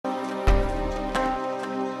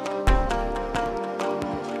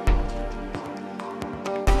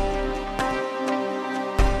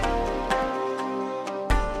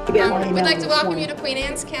We'd like to welcome you to Queen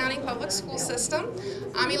Anne's County Public School System.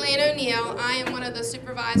 I'm Elaine O'Neill. I am one of the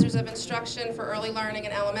supervisors of instruction for early learning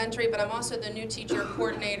in elementary, but I'm also the new teacher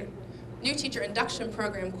induction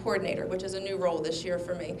program coordinator, which is a new role this year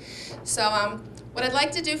for me. So what I'd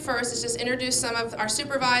like to do first is just introduce some of our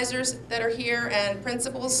supervisors that are here and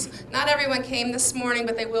principals. Not everyone came this morning,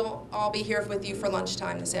 but they will all be here with you for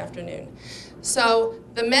lunchtime this afternoon. So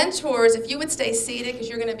the mentors, if you would stay seated, because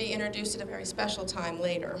you're going to be introduced at a very special time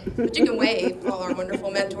later. But you can wave, all our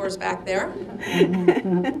wonderful mentors back there.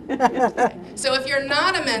 So if you're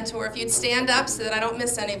not a mentor, if you'd stand up so that I don't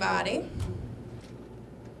miss anybody.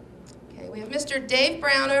 Okay, we have Mr. Dave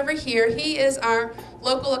Brown over here. He is our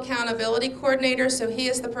local accountability coordinator, so he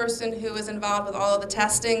is the person who is involved with all of the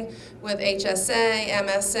testing with HSA,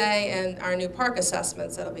 MSA, and our new park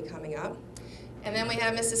assessments that will be coming up. And then we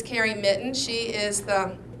have Mrs. Carrie Mitten. She is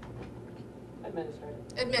the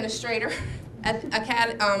administrator at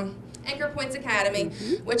Anchor Points Academy,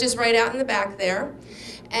 which is right out in the back there.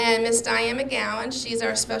 And Miss Diane McGowan, she's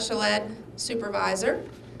our special ed supervisor.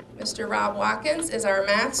 Mr. Rob Watkins is our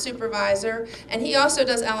math supervisor, and he also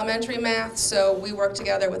does elementary math, so we work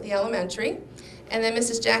together with the elementary. And then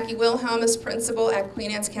Mrs. Jackie Wilhelm is principal at Queen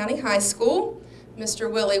Anne's County High School.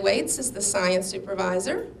 Mr. Willie Waits is the science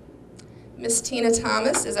supervisor. Miss Tina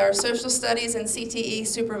Thomas is our social studies and CTE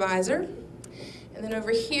supervisor. And then over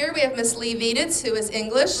here we have Miss Lee Vietitz, who is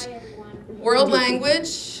English, world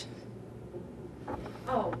language.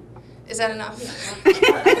 Oh. Is that enough?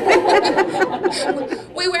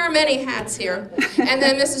 We wear many hats here. And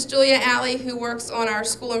then Mrs. Julia Alley, who works on our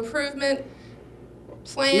school improvement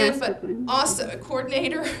plan, but also a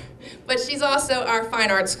coordinator, but she's also our fine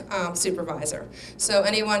arts supervisor. So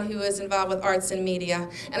anyone who is involved with arts and media.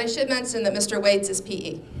 And I should mention that Mr. Waits is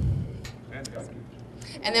PE.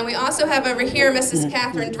 And then we also have over here Mrs.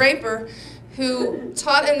 Catherine Draper, who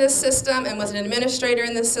taught in this system and was an administrator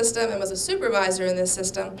in this system and was a supervisor in this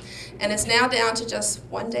system, and is now down to just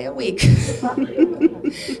one day a week.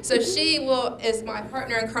 So she is my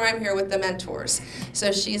partner in crime here with the mentors.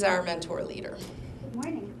 So she's our mentor leader. Good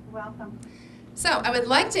morning. Welcome. So I would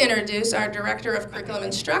like to introduce our Director of Curriculum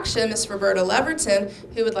Instruction, Ms. Roberta Leverton,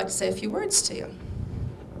 who would like to say a few words to you.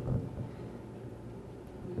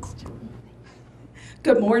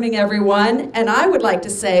 Good morning, everyone, and I would like to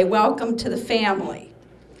say welcome to the family,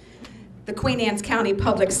 the Queen Anne's County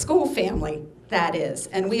Public School family, that is.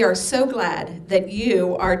 And we are so glad that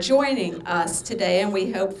you are joining us today, and we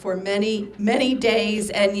hope for many, many days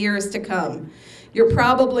and years to come. You're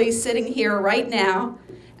probably sitting here right now,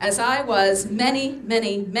 as I was many,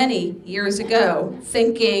 many, many years ago,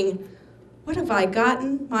 thinking, what have I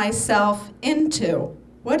gotten myself into?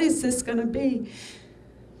 What is this going to be?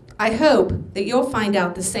 I hope that you'll find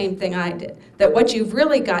out the same thing I did, that what you've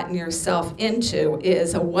really gotten yourself into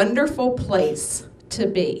is a wonderful place to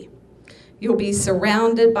be. You'll be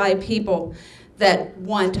surrounded by people that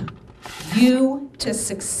want you to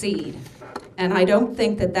succeed. And I don't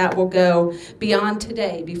think that that will go beyond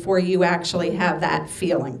today before you actually have that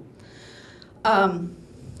feeling.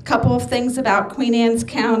 Couple of things about Queen Anne's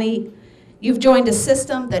County. You've joined a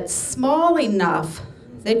system that's small enough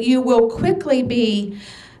that you will quickly be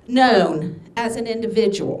known as an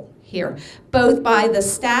individual here, both by the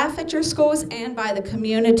staff at your schools and by the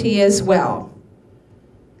community as well.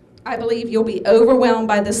 I believe you'll be overwhelmed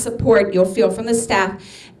by the support you'll feel from the staff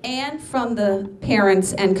and from the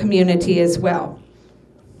parents and community as well.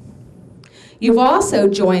 You've also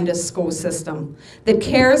joined a school system that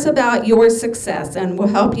cares about your success and will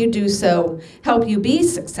help you do so, help you be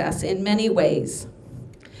success in many ways.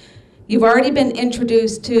 You've already been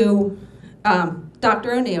introduced to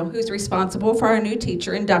Dr. O'Neill, who's responsible for our new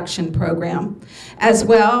teacher induction program, as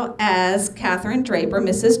well as Catherine Draper,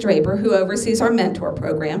 Mrs. Draper, who oversees our mentor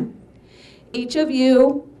program. Each of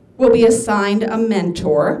you will be assigned a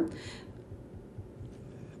mentor,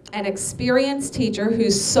 an experienced teacher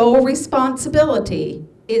whose sole responsibility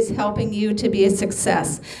is helping you to be a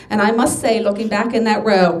success. And I must say, looking back in that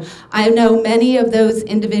row, I know many of those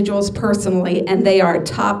individuals personally, and they are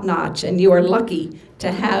top-notch, and you are lucky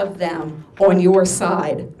to have them on your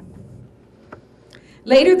side.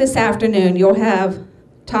 Later this afternoon, you'll have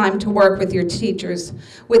time to work with your teachers,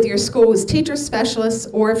 with your school's teacher specialists,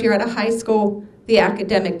 or if you're at a high school, the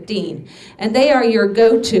academic dean. And they are your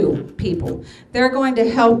go-to people. They're going to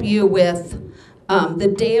help you with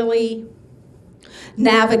the daily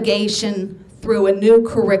navigation through a new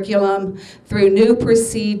curriculum, through new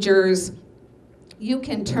procedures. You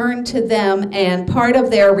can turn to them, and part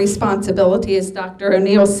of their responsibility, as Dr.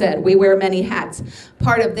 O'Neill said, we wear many hats.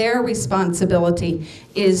 Part of their responsibility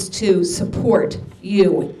is to support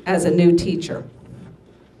you as a new teacher.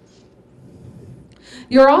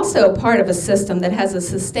 You're also part of a system that has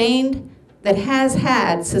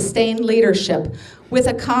had sustained leadership with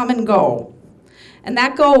a common goal. And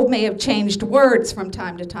that goal may have changed words from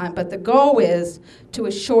time to time, but the goal is to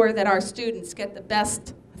assure that our students get the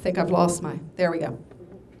best, to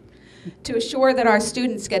assure that our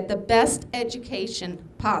students get the best education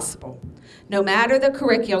possible. No matter the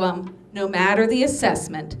curriculum, no matter the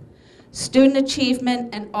assessment, student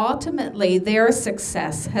achievement and ultimately their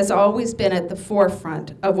success has always been at the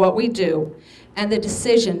forefront of what we do and the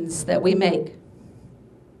decisions that we make.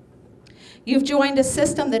 You've joined a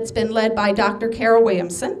system that's been led by Dr. Carol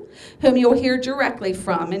Williamson, whom you'll hear directly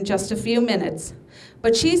from in just a few minutes.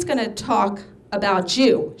 But she's going to talk about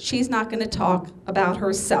you. She's not going to talk about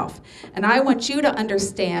herself. And I want you to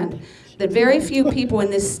understand that very few people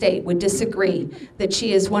in this state would disagree that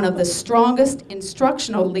she is one of the strongest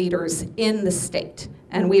instructional leaders in the state.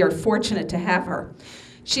 And we are fortunate to have her.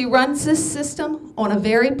 She runs this system on a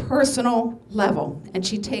very personal level, and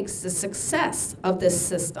she takes the success of this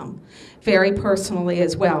system very personally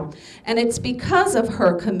as well. And it's because of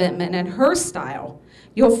her commitment and her style,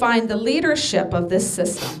 you'll find the leadership of this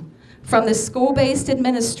system, from the school-based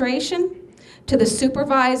administration to the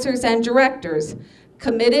supervisors and directors,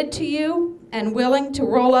 committed to you and willing to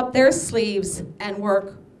roll up their sleeves and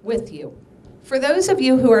work with you. For those of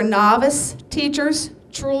you who are novice teachers,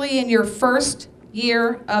 truly in your first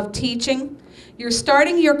year of teaching, you're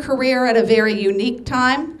starting your career at a very unique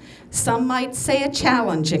time. Some might say a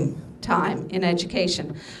challenging time in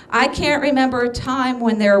education. I can't remember a time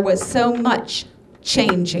when there was so much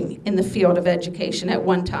changing in the field of education at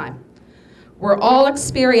one time. We're all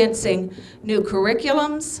experiencing new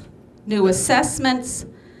curriculums, new assessments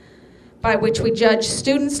by which we judge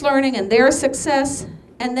students' learning and their success,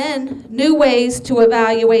 and then new ways to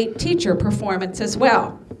evaluate teacher performance as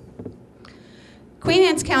well. Queen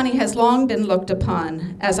Anne's County has long been looked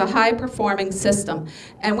upon as a high-performing system,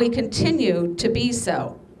 and we continue to be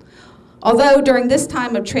so. Although during this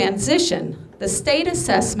time of transition, the state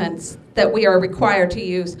assessments that we are required to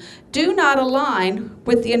use do not align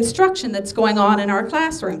with the instruction that's going on in our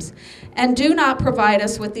classrooms and do not provide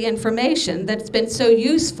us with the information that's been so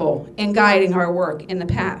useful in guiding our work in the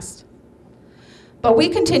past. But we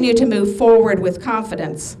continue to move forward with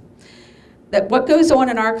confidence that what goes on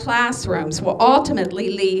in our classrooms will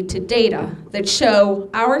ultimately lead to data that show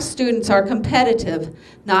our students are competitive,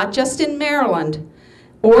 not just in Maryland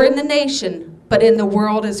or in the nation, but in the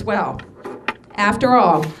world as well. After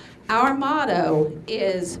all, our motto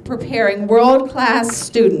is preparing world-class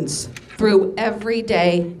students through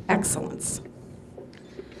everyday excellence.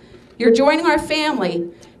 You're joining our family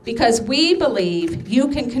because we believe you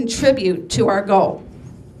can contribute to our goal.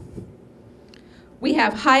 We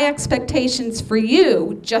have high expectations for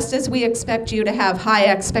you, just as we expect you to have high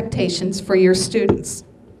expectations for your students.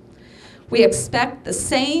 We expect the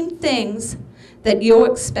same things that you'll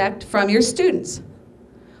expect from your students.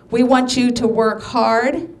 We want you to work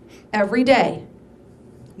hard every day.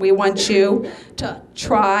 We want you to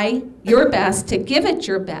try your best, to give it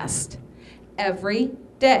your best every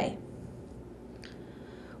day.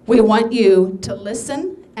 We want you to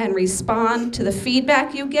listen and respond to the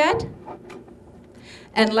feedback you get.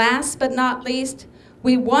 And last but not least,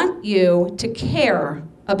 we want you to care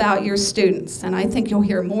about your students. And I think you'll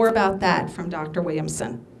hear more about that from Dr.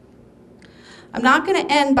 Williamson. I'm not going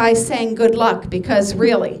to end by saying good luck, because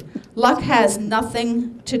really, luck has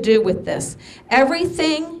nothing to do with this.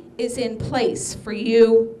 Everything is in place for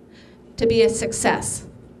you to be a success.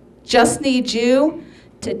 Just need you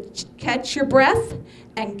to catch your breath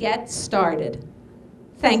and get started.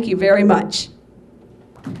 Thank you very much.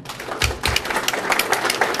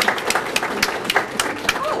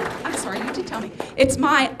 It's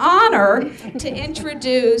my honor to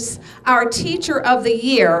introduce our Teacher of the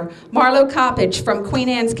Year, Marlo Coppage from Queen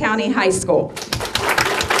Anne's County High School.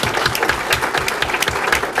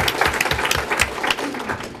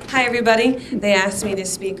 Hi, everybody. They asked me to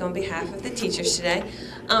speak on behalf of the teachers today.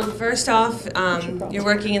 First off, you're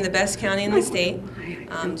working in the best county in the state.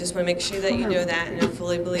 Just want to make sure that you know that, and I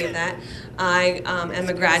fully believe that. I am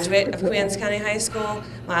a graduate of Queen Anne's County High School.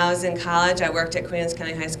 While I was in college, I worked at Queen Anne's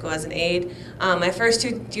County High School as an aide. My first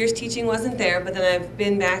 2 years teaching wasn't there, but then I've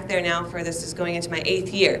been back there now for, this is going into my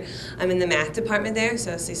 8th year. I'm in the math department there,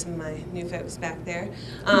 so I see some of my new folks back there.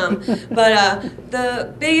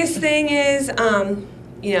 The biggest thing is,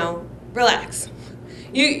 you know, relax.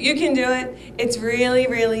 You can do it. It's really,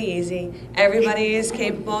 really easy. Everybody is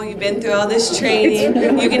capable. You've been through all this training.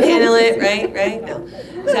 You can handle it, right? Right? No.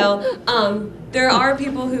 So there are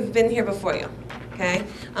people who've been here before you, okay?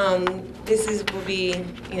 This will be,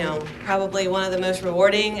 you know, probably one of the most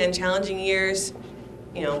rewarding and challenging years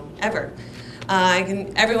ever.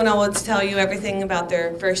 Everyone will tell you everything about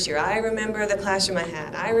their first year. I remember the classroom I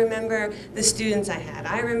had. I remember the students I had.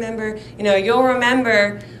 I remember, you'll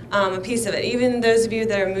remember a piece of it. Even those of you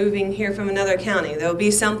that are moving here from another county, there'll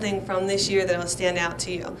be something from this year that'll stand out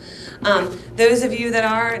to you. Those of you that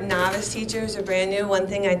are novice teachers or brand new, one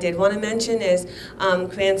thing I did want to mention is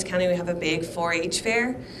Queen Anne's County, we have a big 4-H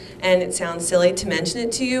fair, and it sounds silly to mention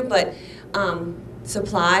it to you, but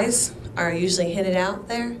supplies are usually handed out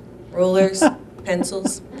there. Rulers,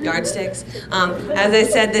 pencils, yardsticks. As I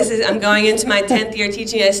said, I'm going into my 10th year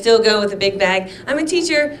teaching. I still go with a big bag. I'm a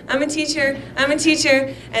teacher, I'm a teacher, I'm a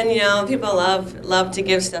teacher. And people love to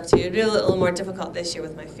give stuff to you. It'll be a little more difficult this year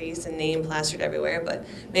with my face and name plastered everywhere, but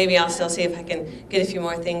maybe I'll still see if I can get a few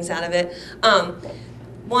more things out of it.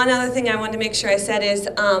 One other thing I wanted to make sure I said is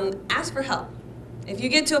ask for help. If you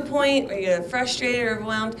get to a point where you're frustrated or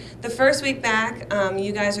overwhelmed, the first week back,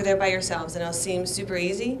 you guys are there by yourselves, and it'll seem super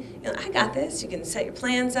easy. I got this. You can set your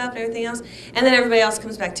plans up and everything else, and then everybody else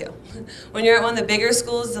comes back too. When you're at one of the bigger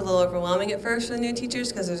schools, it's a little overwhelming at first for the new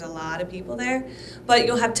teachers because there's a lot of people there. But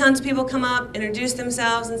you'll have tons of people come up, introduce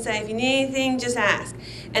themselves, and say, if you need anything, just ask.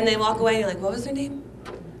 And they walk away, and you're like, what was their name?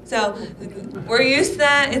 So we're used to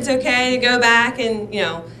that. It's okay to go back and,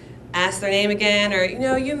 ask their name again, or,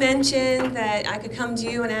 you mentioned that I could come to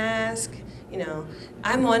you and ask,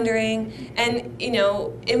 I'm wondering. And,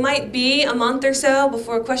 it might be a month or so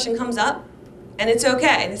before a question comes up, and it's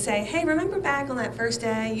okay to say, hey, remember back on that first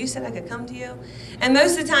day, you said I could come to you? And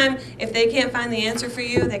most of the time, if they can't find the answer for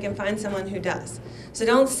you, they can find someone who does. So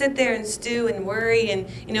don't sit there and stew and worry, and,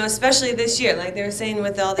 especially this year, like they were saying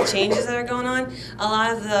with all the changes that are going on, a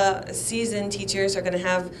lot of the seasoned teachers are going to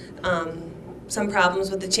have some problems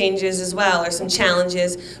with the changes as well, or some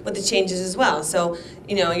challenges with the changes as well. So,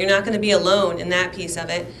 you're not going to be alone in that piece of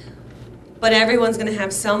it, but everyone's going to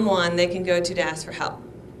have someone they can go to ask for help.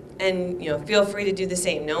 And, feel free to do the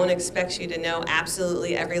same. No one expects you to know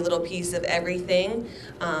absolutely every little piece of everything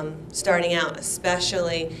starting out,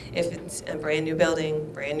 especially if it's a brand new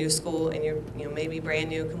building, brand new school, and you're, maybe brand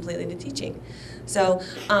new completely to teaching. So,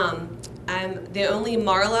 I'm the only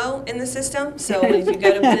Marlowe in the system, so if you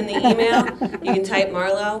go to put in the email, you can type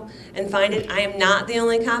Marlowe and find it. I am not the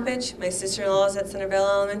only Coppage. My sister-in-law is at Centerville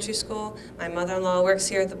Elementary School. My mother-in-law works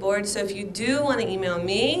here at the board. So if you do want to email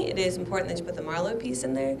me, it is important that you put the Marlowe piece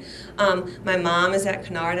in there. My mom is at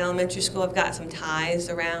Kennard Elementary School. I've got some ties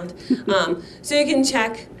around. So you can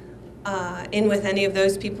check in with any of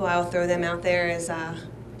those people. I'll throw them out there as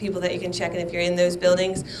people that you can check in if you're in those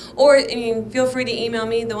buildings. Or feel free to email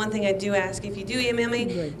me. The one thing I do ask, if you do email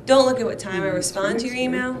me, don't look at what time I respond to your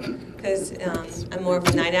email, because I'm more of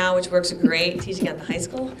a night owl, which works great teaching at the high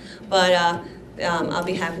school. But I'll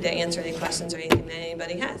be happy to answer any questions or anything that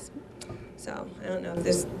anybody has. So I don't know if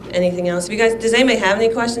there's anything else. If you guys, does anybody have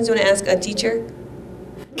any questions you want to ask a teacher?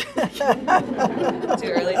 Too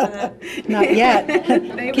early for that? Not yet.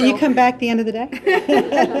 Can you come back the end of the day?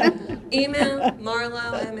 Email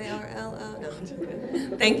Marlowe, M-A-R-L-O. No, I'm just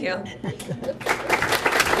kidding. Thank you.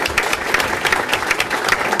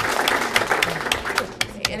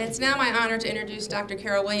 And it's now my honor to introduce Dr.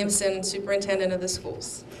 Carol Williamson, Superintendent of the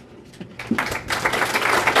schools.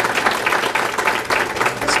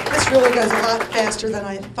 This really goes a lot faster than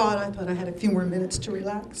I thought. I thought I had a few more minutes to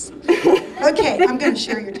relax. Okay, I'm going to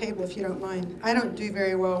share your table if you don't mind. I don't do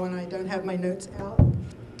very well when I don't have my notes out.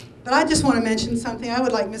 But I just want to mention something. I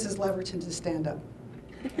would like Mrs. Leverton to stand up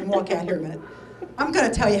and walk out here a minute. I'm going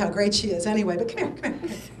to tell you how great she is anyway, but come here, come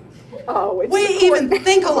here. Oh, we even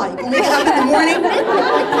think alike when we get up in the morning.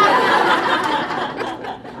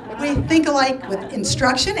 We think alike with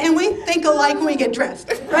instruction, and we think alike when we get dressed,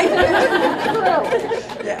 right?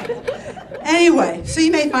 Yeah. Anyway, so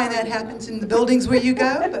you may find that happens in the buildings where you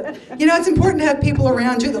go, but it's important to have people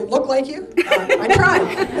around you that look like you. I try.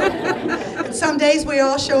 And some days we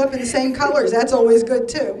all show up in the same colors. That's always good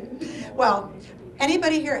too. Well,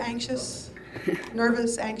 anybody here anxious,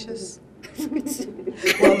 nervous, anxious?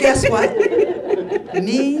 Well, guess what?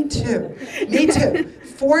 Me too. Me too.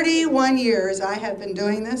 41 years I have been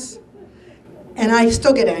doing this, and I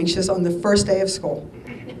still get anxious on the first day of school.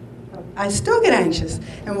 I still get anxious.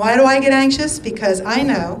 And why do I get anxious? Because I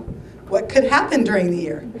know what could happen during the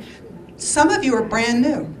year. Some of you are brand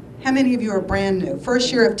new. How many of you are brand new?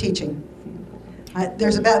 First year of teaching.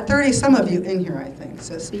 There's about 30 some of you in here, I think.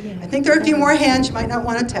 So I think there are a few more hands you might not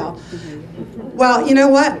want to tell. Well, you know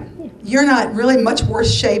what? You're not really much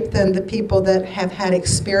worse shape than the people that have had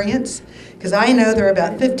experience, because I know there are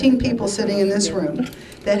about 15 people sitting in this room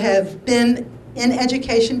that have been in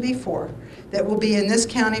education before, that will be in this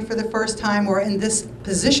county for the first time or in this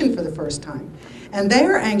position for the first time. And they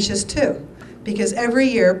are anxious too, because every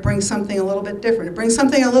year brings something a little bit different. It brings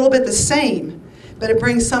something a little bit the same, but it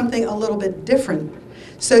brings something a little bit different.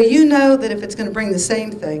 So you know that if it's going to bring the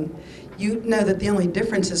same thing, you know that the only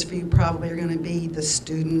differences for you probably are going to be the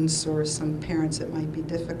students or some parents that might be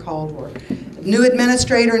difficult, or a new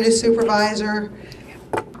administrator, new supervisor.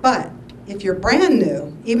 But if you're brand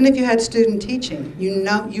new, even if you had student teaching,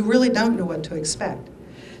 you really don't know what to expect.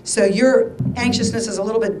 So your anxiousness is a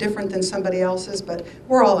little bit different than somebody else's, but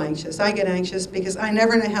we're all anxious. I get anxious because I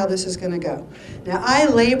never know how this is going to go. Now, I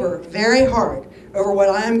labor very hard over what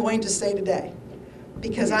I am going to say today,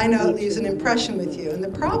 because I know it leaves an impression with you. And the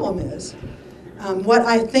problem is, what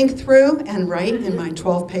I think through and write in my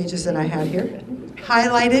 12 pages that I have here,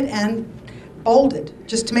 highlighted and bolded,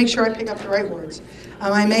 just to make sure I pick up the right words,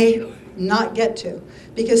 I may not get to.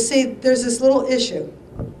 Because see, there's this little issue.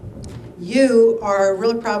 You are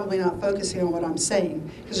really probably not focusing on what I'm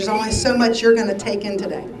saying, because there's only so much you're going to take in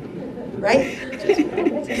today, right?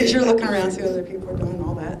 Because you're looking around, see what other people are doing and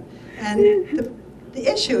all that. And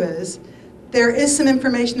the issue is, there is some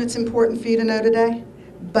information that's important for you to know today,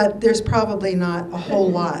 but there's probably not a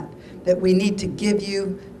whole lot that we need to give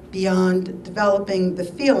you beyond developing the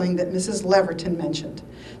feeling that Mrs. Leverton mentioned,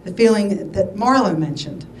 the feeling that Marlo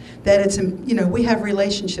mentioned, that it's, we have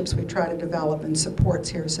relationships we try to develop and supports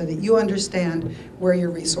here so that you understand where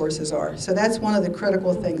your resources are. So that's one of the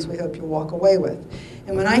critical things we hope you'll walk away with.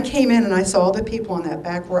 And when I came in and I saw the people on that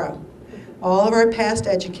back row, all of our past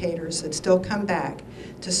educators that still come back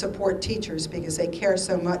to support teachers because they care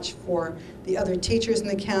so much for the other teachers in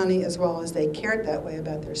the county, as well as they cared that way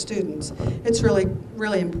about their students, it's really,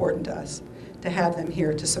 really important to us to have them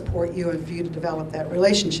here to support you and for you to develop that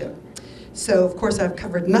relationship. So, of course, I've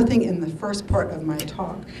covered nothing in the first part of my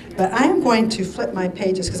talk, but I am going to flip my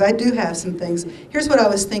pages because I do have some things. Here's what I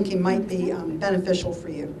was thinking might be beneficial for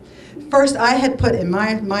you. First, I had put in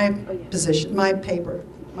my position, my paper,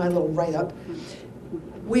 my little write-up,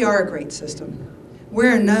 we are a great system.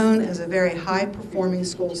 We're known as a very high-performing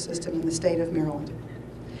school system in the state of Maryland.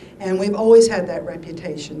 And we've always had that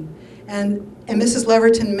reputation. And Mrs.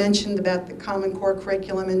 Leverton mentioned about the Common Core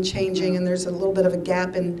curriculum and changing, and there's a little bit of a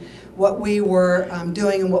gap in what we were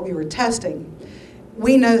doing and what we were testing.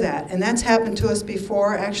 We know that, and that's happened to us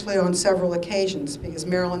before, actually on several occasions, because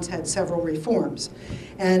Maryland's had several reforms.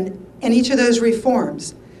 And in each of those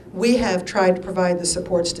reforms, we have tried to provide the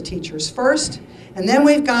supports to teachers first, and then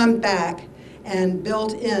we've gone back and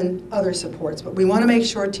built in other supports. But we want to make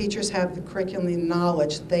sure teachers have the curriculum and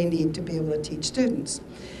knowledge that they need to be able to teach students.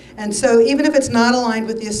 And so even if it's not aligned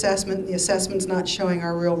with the assessment's not showing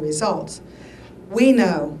our real results, we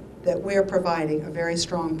know that we're providing a very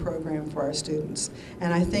strong program for our students.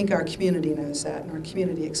 And I think our community knows that, and our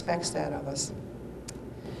community expects that of us.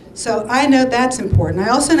 So I know that's important. I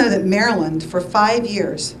also know that Maryland, for 5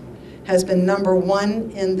 years, has been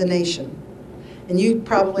 #1 in the nation. And you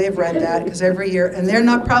probably have read that, because every year, and they're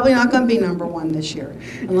probably not going to be #1 this year,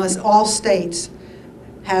 unless all states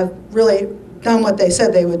have really done what they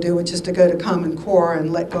said they would do, which is to go to Common Core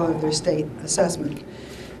and let go of their state assessment.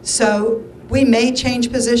 So we may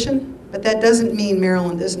change position, but that doesn't mean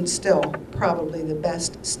Maryland isn't still probably the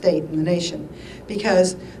best state in the nation.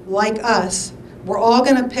 Because like us, we're all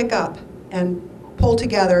going to pick up and pull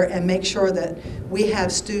together and make sure that we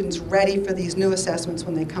have students ready for these new assessments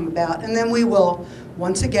when they come about. And then we will,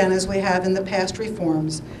 once again, as we have in the past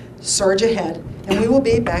reforms, surge ahead, and we will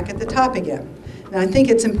be back at the top again. And I think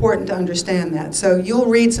it's important to understand that. So you'll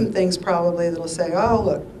read some things probably that'll say, oh,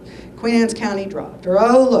 look, Queen Anne's County dropped, or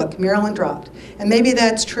oh, look, Maryland dropped. And maybe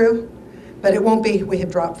that's true, but it won't be we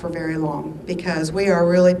have dropped for very long, because we are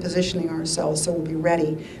really positioning ourselves so we'll be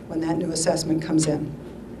ready when that new assessment comes in.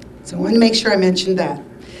 So I wanted to make sure I mentioned that.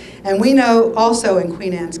 And we know also in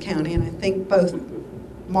Queen Anne's County, and I think both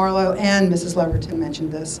Marlo and Mrs. Leverton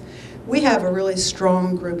mentioned this, we have a really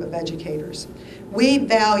strong group of educators. We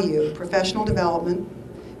value professional development.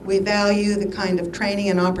 We value the kind of training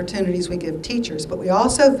and opportunities we give teachers, but we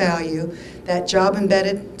also value that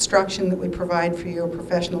job-embedded instruction that we provide for your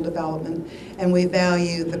professional development, and we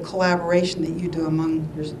value the collaboration that you do among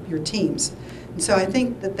your teams. And so I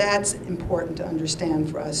think that that's important to understand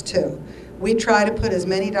for us too. We try to put as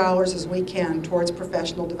many dollars as we can towards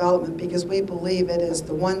professional development because we believe it is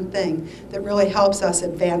the one thing that really helps us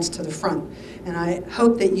advance to the front. And I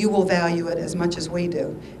hope that you will value it as much as we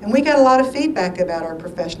do. And we got a lot of feedback about our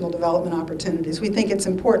professional development opportunities. We think it's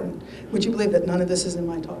important. Would you believe that none of this is in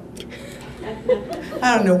my talk?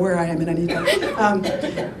 I don't know where I am in anything.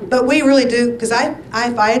 But we really do, because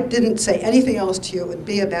if I didn't say anything else to you, it would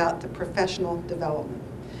be about the professional development.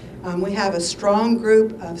 We have a strong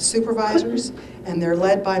group of supervisors and they're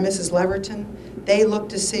led by Mrs. Leverton. They look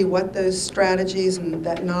to see what those strategies and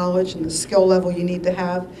that knowledge and the skill level you need to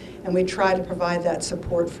have, and we try to provide that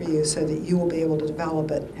support for you so that you will be able to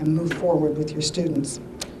develop it and move forward with your students.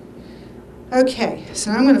 Okay,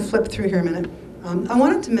 so I'm going to flip through here a minute. I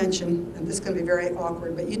wanted to mention, and this is going to be very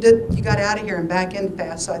awkward, but you got out of here and back in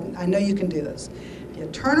fast, so I know you can do this. If you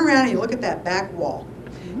turn around and you look at that back wall,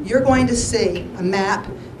 you're going to see a map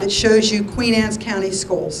that shows you Queen Anne's County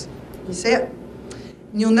schools. You see it?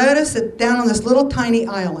 And you'll notice that down on this little tiny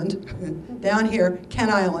island, down here,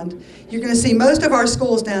 Kent Island, you're going to see most of our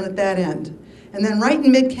schools down at that end. And then right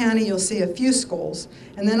in mid-county, you'll see a few schools.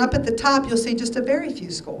 And then up at the top, you'll see just a very few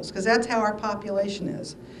schools, because that's how our population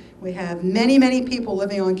is. We have many, many people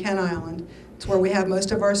living on Kent Island. It's where we have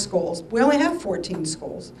most of our schools. We only have 14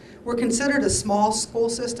 schools. We're considered a small school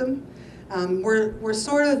system. We're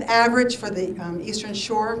sort of average for the Eastern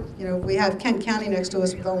Shore. You know, we have Kent County next to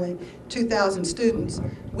us with only 2,000 students.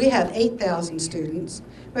 We have 8,000 students.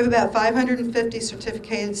 We have about 550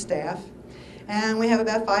 certificated staff, and we have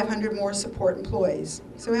about 500 more support employees.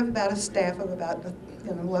 So we have about a staff of about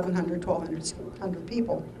 1,100, 1,200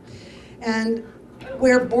 people. And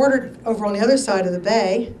we're bordered over on the other side of the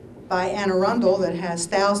bay by Anne Arundel that has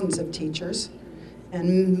thousands of teachers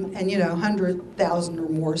and 100,000 or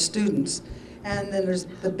more students. And then there's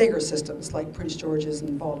the bigger systems like Prince George's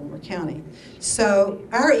and Baltimore County. So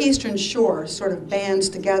our Eastern Shore sort of bands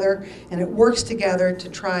together and it works together to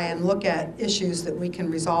try and look at issues that we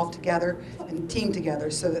can resolve together and team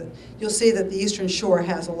together, so that you'll see that the Eastern Shore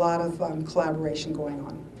has a lot of collaboration going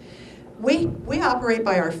on. We operate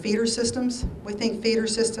by our feeder systems. We think feeder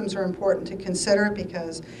systems are important to consider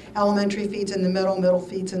because elementary feeds in the middle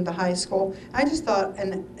feeds into high school. I just thought,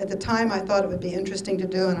 and at the time I thought it would be interesting to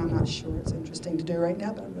do, and I'm not sure it's interesting to do right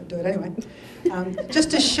now, but I'm going to do it anyway.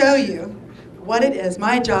 Just to show you what it is.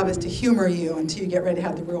 My job is to humor you until you get ready to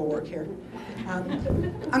have the real work here.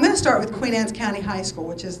 I'm going to start with Queen Anne's County High School,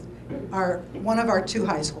 which is one of our two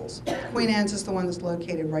high schools. Queen Anne's is the one that's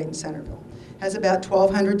located right in Centerville. Has about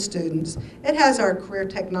 1,200 students. It has our Career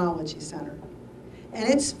Technology Center. And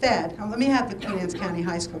it's fed, let me have the Queen Anne's County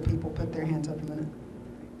High School people put their hands up a minute.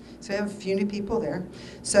 So we have a few new people there.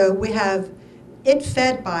 So we have it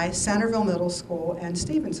fed by Centerville Middle School and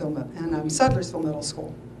Stevensville and Sudlersville Middle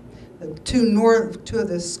School. The two of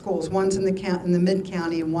the schools, one's in the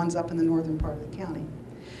mid-county and one's up in the northern part of the county.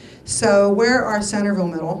 So where are Centerville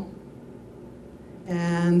Middle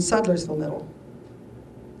and Sudlersville Middle?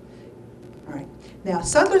 All right. Now,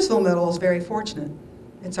 Sudlersville Middle is very fortunate.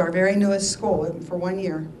 It's our very newest school for 1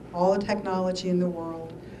 year. All the technology in the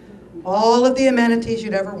world, all of the amenities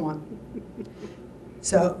you'd ever want.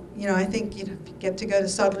 So, I think you get to go to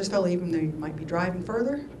Sudlersville, even though you might be driving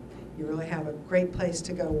further. You really have a great place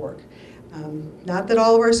to go work. Not that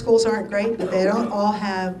all of our schools aren't great, but they don't all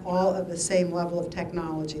have all of the same level of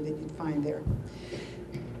technology that you'd find there.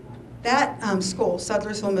 That school,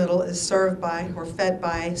 Sudlersville Middle, is served by or fed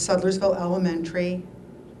by Sudlersville Elementary,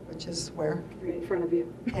 which is where? Right in front of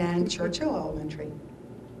you. And Churchill Elementary.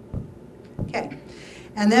 Okay.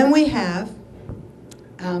 And then we have,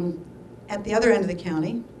 at the other end of the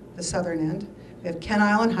county, the southern end, we have Kent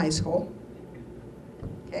Island High School.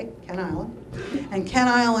 Okay, Kent Island. And Kent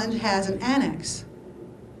Island has an annex.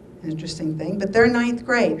 Interesting thing, but they're 9th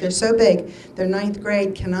grade. They're so big, their 9th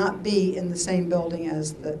grade cannot be in the same building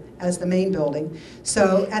as the main building.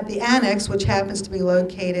 So at the annex, which happens to be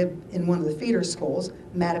located in one of the feeder schools,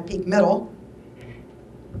 Mattapique Middle.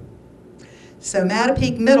 So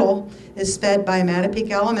Mattapique Middle is fed by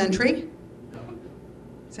Mattapique Elementary.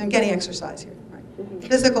 So I'm getting exercise here, right?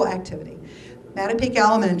 Physical activity. Mattapique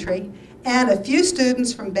Elementary, and a few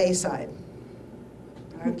students from Bayside.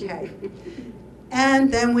 Okay.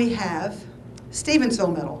 And then we have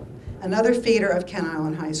Stevensville Middle, another feeder of Kent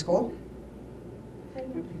Island High School.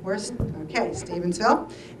 Okay,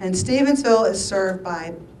 Stevensville. And Stevensville is served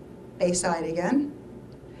by Bayside again.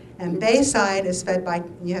 And Bayside is fed by,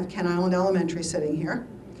 you have Kent Island Elementary sitting here.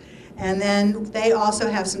 And then they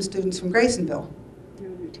also have some students from Graysonville. No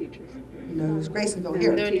new teachers. No, Graysonville No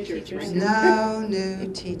here. new teachers right No now.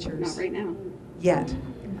 new teachers. Not right now. Yet,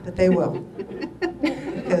 but they will.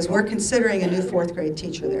 Because we're considering a new 4th grade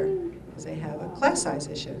teacher there, because they have a class size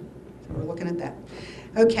issue. So we're looking at that.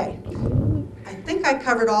 Okay, I think I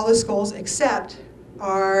covered all the schools except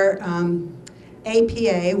our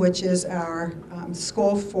APA, which is our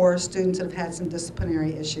school for students that have had some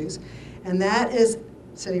disciplinary issues. And that is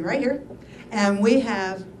sitting right here. And we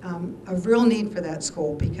have a real need for that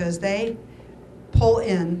school because they pull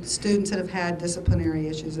in students that have had disciplinary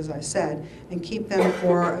issues, as I said, and keep them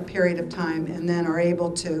for a period of time, and then are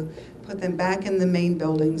able to put them back in the main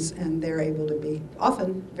buildings, and they're able to be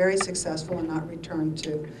often very successful and not return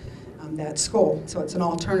to that school. So it's an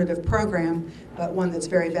alternative program, but one that's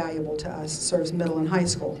very valuable to us. It serves middle and high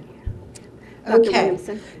school. Dr. Okay.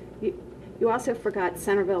 Williamson, you also forgot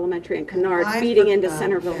Centerville Elementary and Kennard I feeding into forgot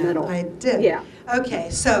Centerville that. Middle. I did. Yeah. Okay,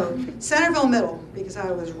 so Centerville Middle, because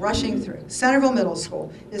I was rushing through, Centerville Middle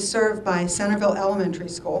School is served by Centerville Elementary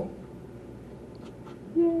School.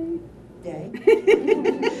 Yay. Yay.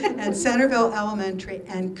 And Centerville Elementary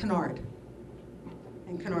and Kennard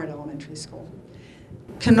Elementary School.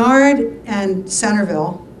 Kennard and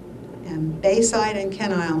Centerville and Bayside and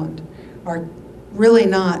Kent Island are really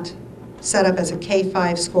not set up as a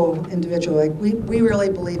K-5 school individually. We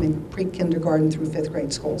really believe in pre-kindergarten through 5th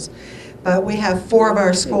grade schools. But we have 4 of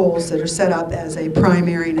our schools that are set up as a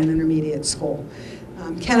primary and an intermediate school.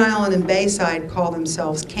 Kent Island and Bayside call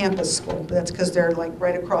themselves campus school, but that's because they're like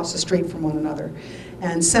right across the street from one another.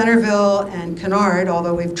 And Centerville and Kennard,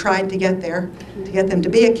 although we've tried to get there, to get them to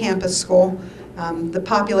be a campus school, the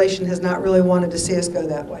population has not really wanted to see us go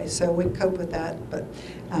that way, so we cope with that. But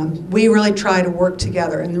we really try to work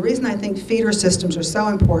together. And the reason I think feeder systems are so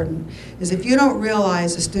important is if you don't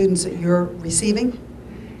realize the students that you're receiving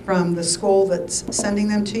from the school that's sending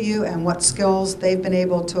them to you and what skills they've been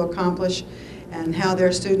able to accomplish and how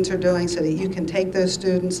their students are doing, so that you can take those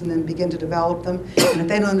students and then begin to develop them. And if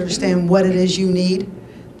they don't understand what it is you need,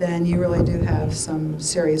 then you really do have some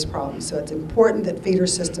serious problems. So it's important that feeder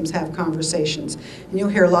systems have conversations. And you'll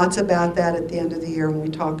hear lots about that at the end of the year when we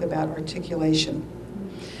talk about articulation.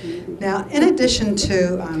 Now, in addition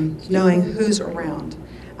to knowing who's around,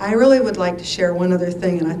 I really would like to share one other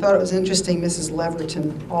thing, and I thought it was interesting Mrs.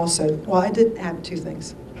 Leverton also, well, I did have 2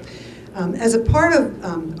 things. As a part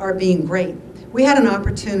of our being great, we had an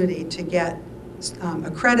opportunity to get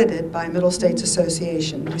accredited by Middle States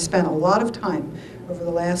Association. We spent a lot of time over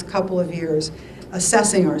the last couple of years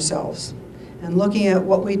assessing ourselves and looking at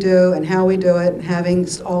what we do and how we do it, and having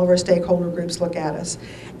all of our stakeholder groups look at us.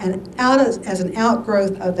 And as an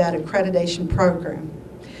outgrowth of that accreditation program,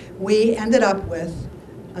 we ended up with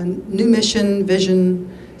a new mission,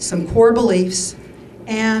 vision, some core beliefs,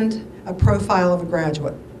 and a profile of a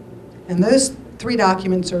graduate. And those 3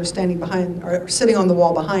 documents are sitting on the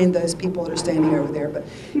wall behind those people that are standing over there. But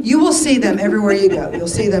you will see them everywhere you go. You'll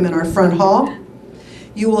see them in our front hall.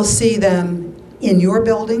 You will see them in your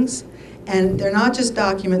buildings. And they're not just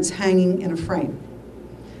documents hanging in a frame.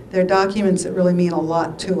 They're documents that really mean a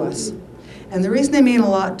lot to us. And the reason they mean a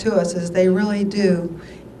lot to us is they really do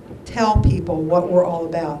tell people what we're all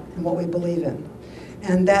about and what we believe in.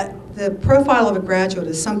 And that the profile of a graduate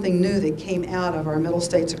is something new that came out of our Middle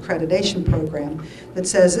States Accreditation Program that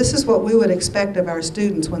says this is what we would expect of our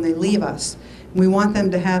students when they leave us. We want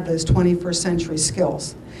them to have those 21st century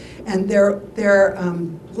skills. And they're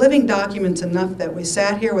living documents enough that we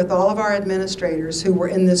sat here with all of our administrators who were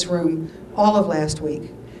in this room all of last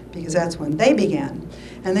week, because that's when they began.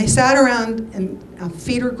 And they sat around in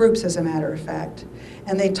feeder groups, as a matter of fact,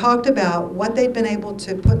 and they talked about what they'd been able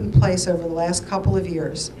to put in place over the last couple of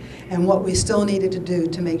years and what we still needed to do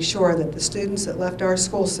to make sure that the students that left our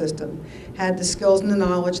school system had the skills and the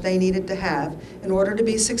knowledge they needed to have in order to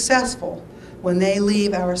be successful when they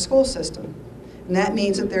leave our school system. And that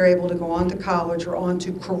means that they're able to go on to college or on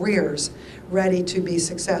to careers ready to be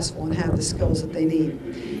successful and have the skills that they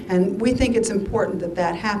need. And we think it's important that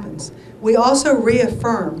that happens. We also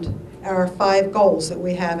reaffirmed our 5 goals that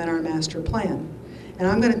we have in our master plan. And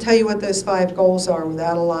I'm going to tell you what those 5 goals are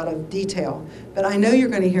without a lot of detail, but I know you're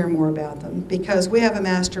going to hear more about them because we have a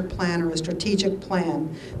master plan or a strategic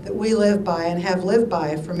plan that we live by and have lived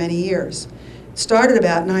by for many years. It started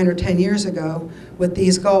about 9 or 10 years ago with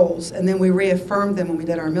these goals, and then we reaffirmed them when we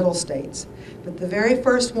did our middle states. But the very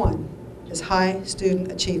first one is high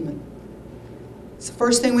student achievement. It's the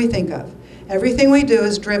first thing we think of. Everything we do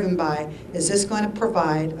is driven by, is this going to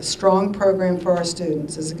provide a strong program for our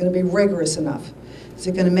students? Is it going to be rigorous enough? Is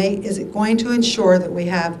it going to ensure that we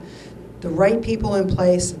have the right people in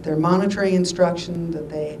place, that they're monitoring instruction, that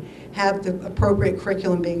they have the appropriate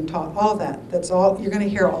curriculum being taught, all that. That's all, you're going to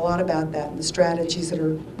hear a lot about that and the strategies that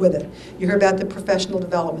are with it. You hear about the professional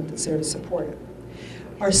development that's there to support it.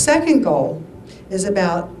 Our second goal is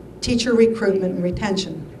about teacher recruitment and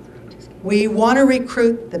retention. We want to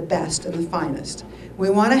recruit the best and the finest. We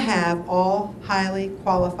want to have all highly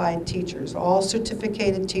qualified teachers, all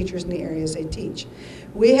certificated teachers in the areas they teach.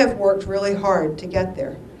 We have worked really hard to get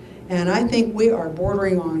there. And I think we are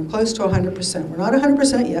bordering on close to 100%. We're not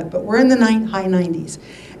 100% yet, but we're in the high 90s.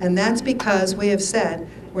 And that's because we have said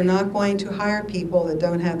we're not going to hire people that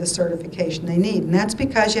don't have the certification they need. And that's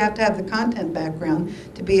because you have to have the content background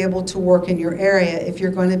to be able to work in your area if you're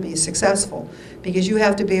going to be successful. Because you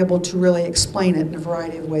have to be able to really explain it in a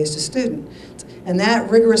variety of ways to students. And that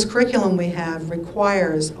rigorous curriculum we have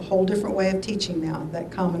requires a whole different way of teaching now,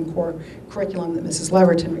 that Common Core curriculum that Mrs.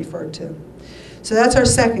 Leverton referred to. So that's our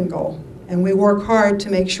second goal. And we work hard to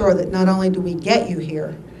make sure that not only do we get you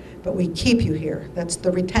here, but we keep you here. That's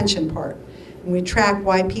the retention part. And we track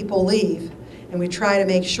why people leave, and we try to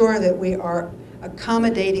make sure that we are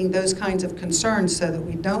accommodating those kinds of concerns so that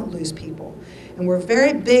we don't lose people. And we're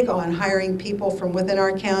very big on hiring people from within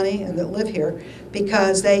our county and that live here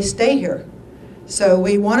because they stay here. So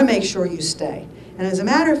we want to make sure you stay. And as a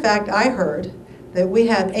matter of fact, I heard that we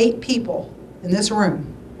have 8 people in this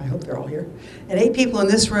room, I hope they're all here, and 8 people in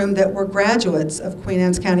this room that were graduates of Queen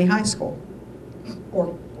Anne's County High School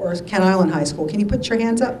or Kent Island High School. Can you put your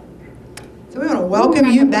hands up? So we want to welcome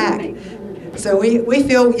you back. So we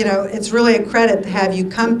feel, you know, it's really a credit to have you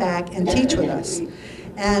come back and teach with us.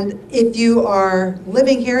 And if you are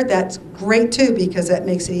living here, that's great too, because that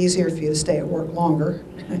makes it easier for you to stay at work longer,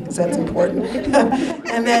 because that's important.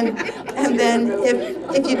 and then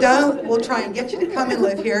if you don't, we'll try and get you to come and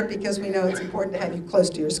live here, because we know it's important to have you close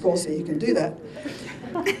to your school so you can do that.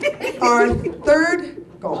 Our third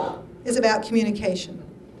goal is about communication.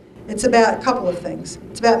 It's about a couple of things.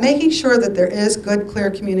 It's about making sure that there is good,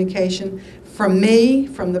 clear communication from me,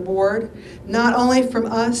 from the board, not only from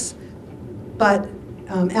us, but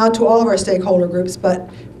out to all of our stakeholder groups, but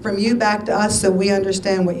from you back to us so we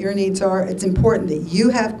understand what your needs are. It's important that you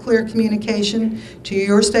have clear communication to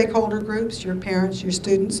your stakeholder groups, your parents, your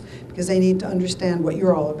students, because they need to understand what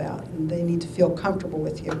you're all about, and they need to feel comfortable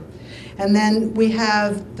with you. And then we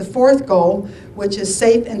have the fourth goal, which is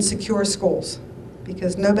safe and secure schools,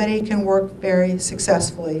 because nobody can work very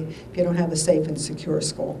successfully if you don't have a safe and secure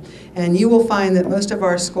school. And you will find that most of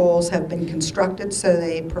our schools have been constructed so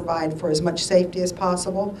they provide for as much safety as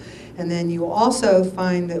possible. And then you will also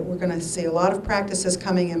find that we're going to see a lot of practices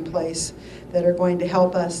coming in place that are going to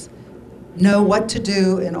help us know what to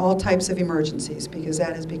do in all types of emergencies, because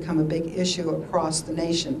that has become a big issue across the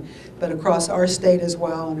nation, but across our state as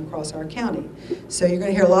well and across our county. So you're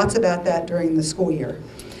going to hear lots about that during the school year.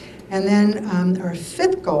 And then our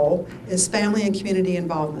fifth goal is family and community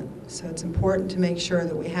involvement. So it's important to make sure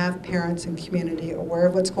that we have parents and community aware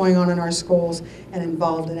of what's going on in our schools and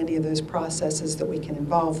involved in any of those processes that we can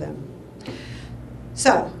involve them.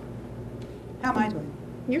 So, how am I doing?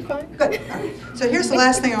 You're fine. Good. All right. So here's the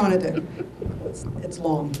last thing I want to do. It's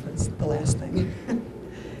long, but it's the last thing.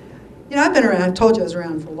 You know, I've been around, I told you I was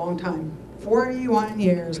around for a long time. 41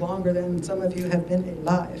 years, longer than some of you have been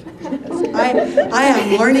alive. I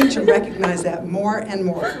am learning to recognize that more and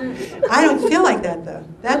more. I don't feel like that, though.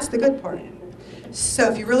 That's the good part.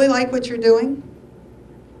 So if you really like what you're doing,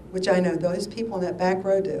 which I know those people in that back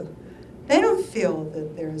row do, they don't feel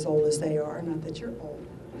that they're as old as they are, not that you're old.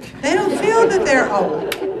 They don't feel that they're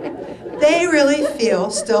old. They really feel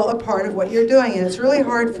still a part of what you're doing. And it's really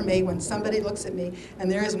hard for me when somebody looks at me, and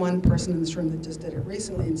there is one person in this room that just did it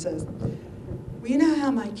recently and says, well, you know how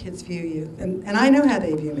my kids view you. And I know how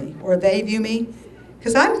they view me, or they view me,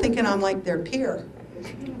 because I'm thinking I'm like their peer. I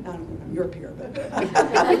don't know, I'm your peer, but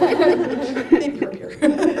maybe your peer.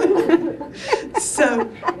 So,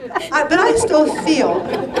 but I still feel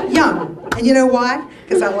young. And you know why?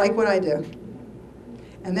 Because I like what I do.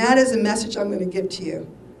 And that is a message I'm going to give to you.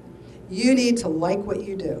 You need to like what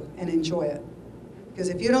you do and enjoy it. Because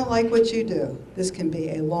if you don't like what you do, this can be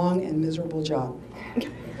a long and miserable job.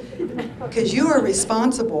 Because you are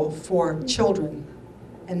responsible for children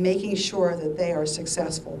and making sure that they are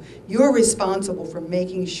successful. You are responsible for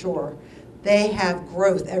making sure they have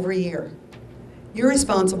growth every year. You're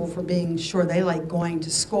responsible for being sure they like going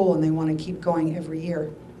to school and they want to keep going every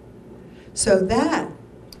year. So that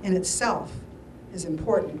in itself is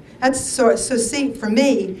important. That's so see, for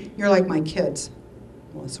me, you're like my kids.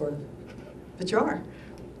 Well, sort of, but you are.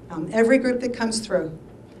 Every group that comes through,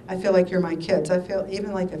 I feel like you're my kids. I feel like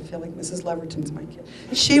Mrs. Leverton's my kid.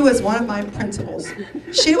 She was one of my principals.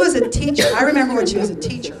 She was a teacher. I remember when she was a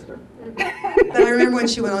teacher. But I remember when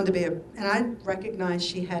she went on to be and I recognized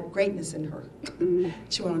she had greatness in her.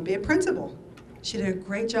 She went on to be a principal. She did a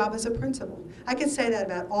great job as a principal. I could say that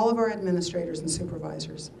about all of our administrators and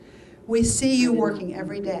supervisors. We see you working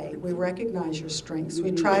every day. We recognize your strengths.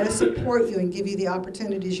 We try to support you and give you the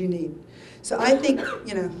opportunities you need. So I think,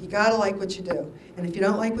 you know, you gotta like what you do. And if you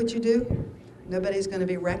don't like what you do, nobody's gonna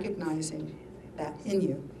be recognizing that in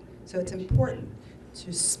you. So it's important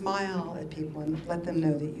to smile at people and let them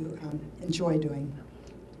know that you enjoy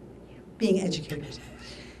being educators.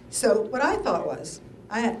 So what I thought was,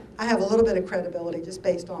 I have a little bit of credibility just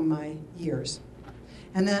based on my years.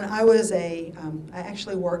 And then I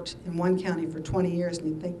actually worked in one county for 20 years, and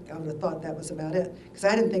you'd think I would have thought that was about it, because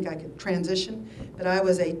I didn't think I could transition, but I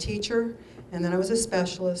was a teacher, and then I was a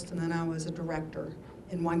specialist, and then I was a director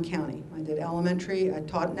in one county. I did elementary, I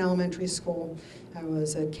taught in elementary school, I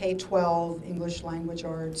was a K-12 English language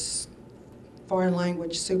arts, foreign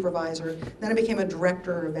language supervisor, then I became a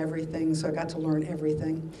director of everything, so I got to learn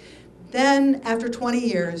everything. Then, after 20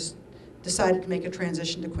 years, decided to make a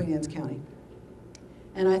transition to Queen Anne's County.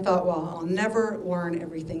 And I thought, well, I'll never learn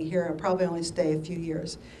everything here. I'll probably only stay a few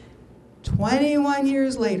years. 21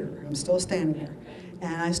 years later, I'm still standing here.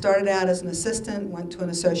 And I started out as an assistant, went to an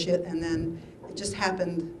associate, and then it just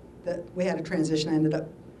happened that we had a transition. I ended up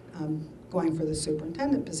going for the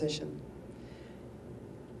superintendent position.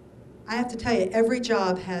 I have to tell you, every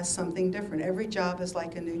job has something different. Every job is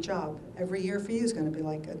like a new job. Every year for you is going to be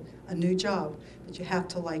like a new job, but you have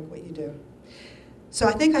to like what you do. So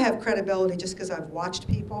I think I have credibility just because I've watched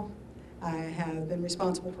people. I have been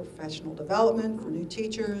responsible for professional development, for new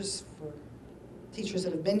teachers, for teachers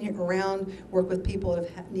that have been here around, work with people that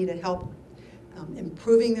have needed help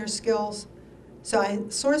improving their skills. So I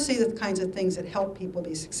sort of see the kinds of things that help people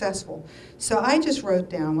be successful. So I just wrote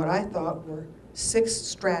down what I thought were 6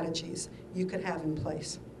 strategies you could have in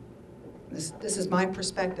place. This is my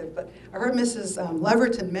perspective, but I heard Mrs.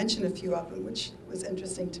 Leverton mention a few of them, which was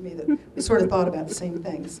interesting to me that we sort of thought about the same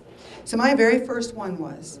things. So my very first one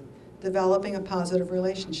was developing a positive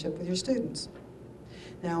relationship with your students.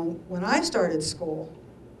 Now, when I started school,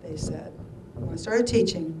 they said, when I started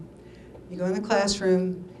teaching, you go in the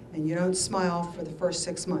classroom and you don't smile for the first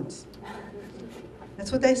 6 months.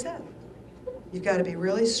 That's what they said. You've got to be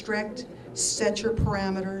really strict. Set your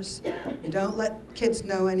parameters. You don't let kids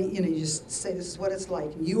know you just say this is what it's like.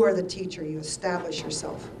 You are the teacher, you establish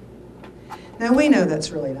yourself. Now we know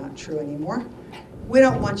that's really not true anymore. We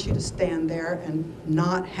don't want you to stand there and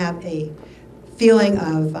not have a feeling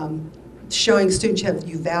of showing students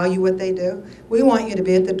you value what they do. We want you to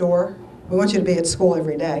be at the door. We want you to be at school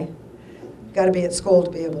every day. You've got to be at school to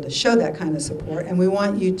be able to show that kind of support, and we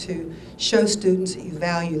want you to show students that you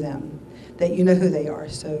value them, that you know who they are.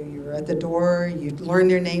 So you're at the door, you learn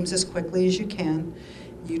their names as quickly as you can,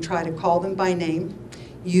 you try to call them by name,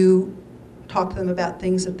 you talk to them about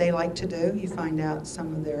things that they like to do, you find out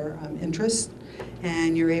some of their interests,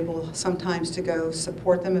 and you're able sometimes to go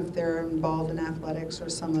support them if they're involved in athletics or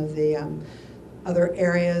some of the other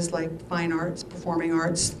areas like fine arts, performing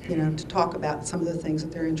arts, to talk about some of the things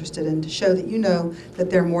that they're interested in, to show that you know that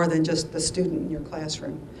they're more than just the student in your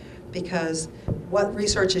classroom. Because what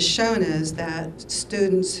research has shown is that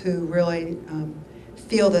students who really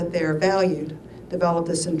feel that they're valued develop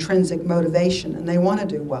this intrinsic motivation, and they want to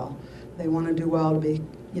do well. They want to do well to be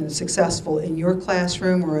successful in your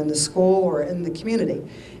classroom or in the school or in the community.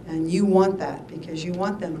 And you want that because you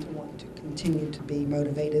want them to want to continue to be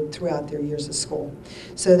motivated throughout their years of school.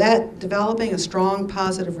 So that developing a strong,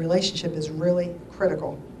 positive relationship is really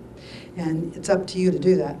critical. And it's up to you to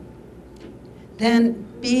do that. Then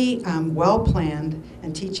be well-planned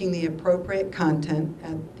and teaching the appropriate content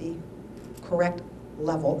at the correct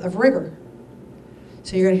level of rigor.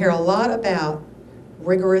 So you're going to hear a lot about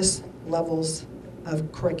rigorous levels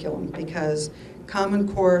of curriculum because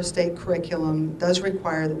Common Core state curriculum does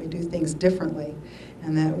require that we do things differently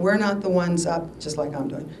and that we're not the ones up, just like I'm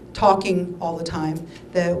doing, talking all the time,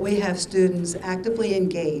 that we have students actively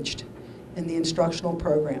engaged in the instructional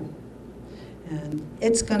program. And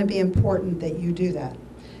it's going to be important that you do that.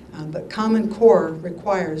 But Common Core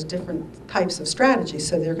requires different types of strategies,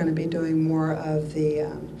 so they're going to be doing more of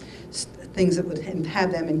the things that would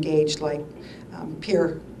have them engaged, like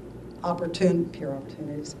peer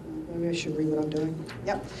opportunities. Maybe I should read what I'm doing.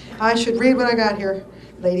 Yep, I should read what I got here,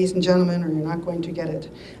 ladies and gentlemen, or you're not going to get it.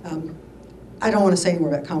 I don't want to say any more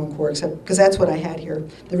about Common Core, except because that's what I had here.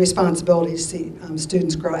 The responsibility to see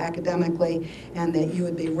students grow academically and that you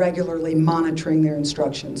would be regularly monitoring their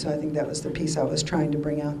instruction. So I think that was the piece I was trying to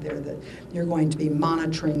bring out there, that you're going to be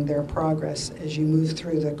monitoring their progress as you move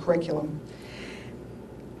through the curriculum.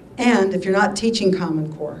 And if you're not teaching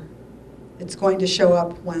Common Core, it's going to show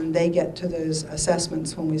up when they get to those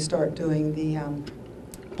assessments, when we start doing the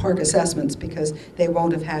PARC assessments, because they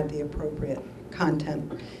won't have had the appropriate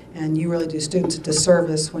content. And you really do students a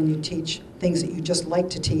disservice when you teach things that you just like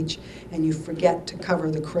to teach and you forget to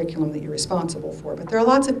cover the curriculum that you're responsible for. But there are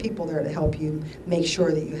lots of people there to help you make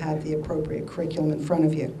sure that you have the appropriate curriculum in front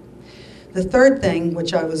of you. The third thing,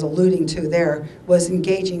 which I was alluding to there, was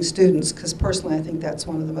engaging students, because personally I think that's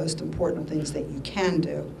one of the most important things that you can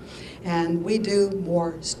do. And we do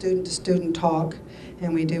more student-to-student talk,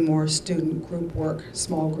 and we do more student group work,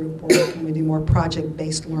 small group work, and we do more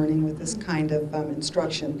project-based learning with this kind of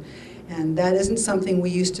instruction. And that isn't something we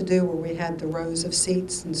used to do where we had the rows of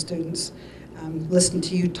seats and students listened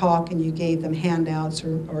to you talk and you gave them handouts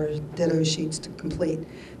or ditto sheets to complete.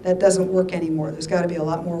 That doesn't work anymore. There's got to be a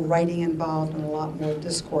lot more writing involved and a lot more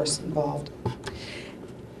discourse involved.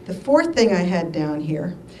 The fourth thing I had down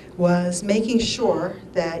here was making sure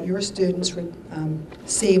that your students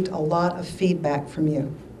received a lot of feedback from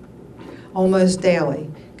you, almost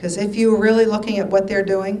daily. Because if you're really looking at what they're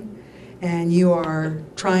doing and you are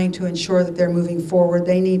trying to ensure that they're moving forward,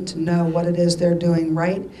 they need to know what it is they're doing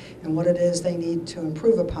right and what it is they need to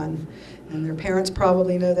improve upon. And their parents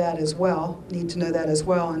probably know that as well, need to know that as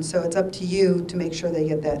well, and so it's up to you to make sure they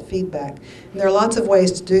get that feedback. And there are lots of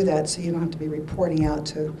ways to do that, so you don't have to be reporting out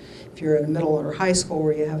to, if you're in middle or high school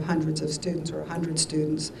where you have hundreds of students or 100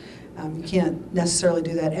 students, you can't necessarily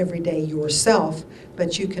do that every day yourself,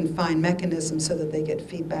 but you can find mechanisms so that they get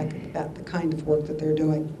feedback about the kind of work that they're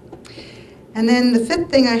doing. And then the fifth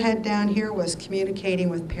thing I had down here was communicating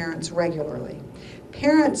with parents regularly.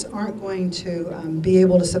 Parents aren't going to be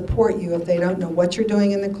able to support you if they don't know what you're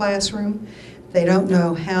doing in the classroom. They don't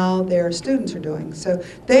know how their students are doing. So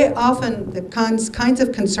they often, the kinds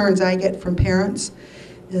of concerns I get from parents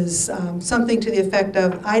is something to the effect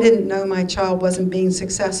of, I didn't know my child wasn't being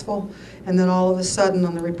successful, and then all of a sudden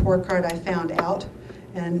on the report card I found out,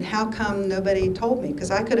 and how come nobody told me?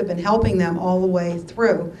 Because I could have been helping them all the way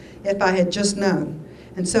through if I had just known.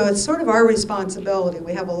 And so it's sort of our responsibility.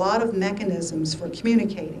 We have a lot of mechanisms for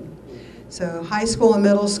communicating. So high school and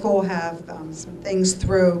middle school have some things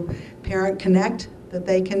through Parent Connect that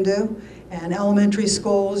they can do, and elementary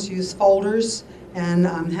schools use folders and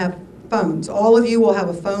have phones. All of you will have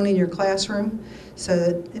a phone in your classroom, so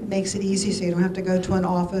that it makes it easy so you don't have to go to an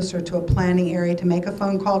office or to a planning area to make a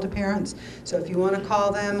phone call to parents. So if you want to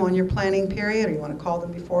call them on your planning period or you want to call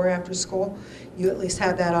them before or after school, you at least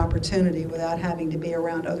have that opportunity without having to be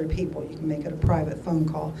around other people. You can make it a private phone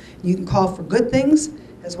call. You can call for good things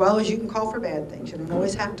as well as you can call for bad things. You don't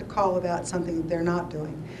always have to call about something that they're not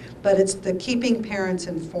doing. But it's the keeping parents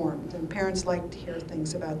informed, and parents like to hear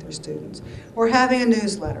things about their students. Or having a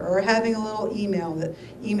newsletter, or having a little email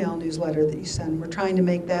newsletter that you send. We're trying to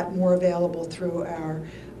make that more available through our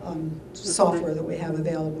software that we have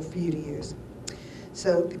available for you to use.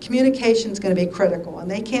 So the communication is going to be critical,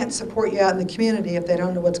 and they can't support you out in the community if they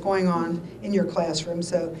don't know what's going on in your classroom,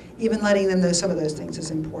 so even letting them know some of those things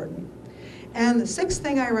is important. And the sixth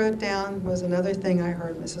thing I wrote down was another thing I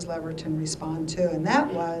heard Mrs. Leverton respond to, and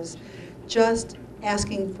that was just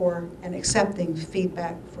asking for and accepting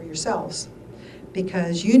feedback for yourselves,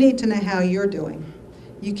 because you need to know how you're doing.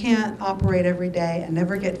 You can't operate every day and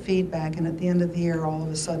never get feedback, and at the end of the year, all of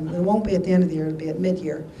a sudden, it won't be at the end of the year, it'll be at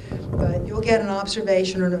mid-year, but you'll get an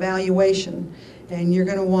observation or an evaluation, and you're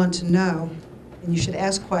going to want to know, and you should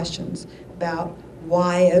ask questions about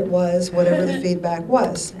why it was whatever the feedback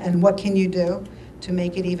was, and what can you do to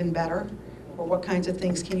make it even better, or what kinds of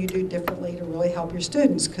things can you do differently to really help your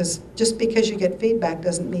students, because just because you get feedback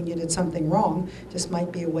doesn't mean you did something wrong, just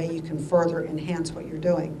might be a way you can further enhance what you're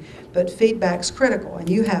doing. But feedback's critical, and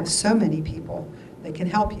you have so many people that can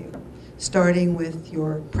help you, starting with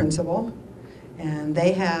your principal, and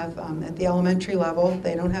they have, at the elementary level,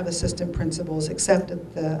 they don't have assistant principals except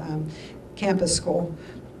at the campus school,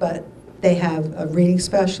 but they have a reading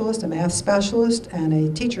specialist, a math specialist, and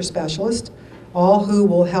a teacher specialist, all who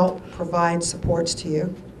will help provide supports to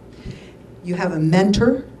you. You have a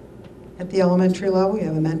mentor at the elementary level. You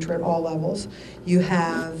have a mentor at all levels. You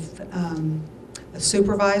have a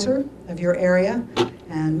supervisor of your area,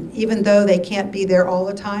 and even though they can't be there all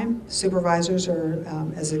the time, supervisors are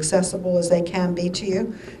as accessible as they can be to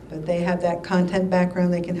you, but they have that content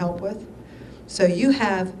background they can help with. So you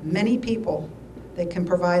have many people that can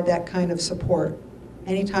provide that kind of support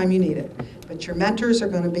anytime you need it. But your mentors are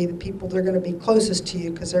going to be the people that are going to be closest to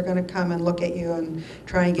you, because they're going to come and look at you and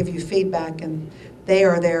try and give you feedback, and they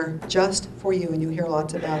are there just for you, and you hear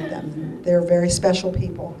lots about them. They're very special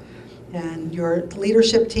people. And your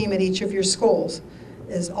leadership team at each of your schools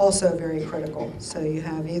is also very critical. So you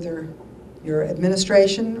have either your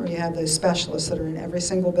administration or you have those specialists that are in every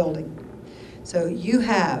single building. So you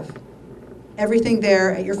have everything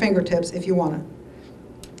there at your fingertips if you want it.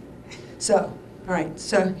 So, all right,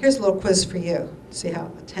 so here's a little quiz for you. See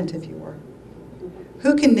how attentive you were.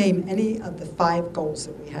 Who can name any of the 5 goals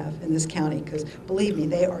that we have in this county? Because believe me,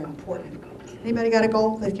 they are important. Anybody got a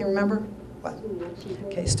goal that you can remember? What?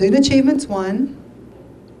 Okay, student achievement's one.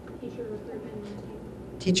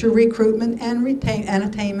 Teacher recruitment and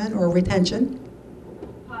attainment or retention.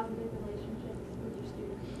 Positive relationships with your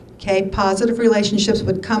students. Okay, positive relationships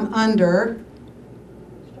would come under,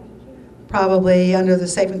 probably under the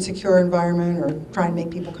safe and secure environment or try and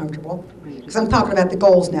make people comfortable. Because I'm talking about the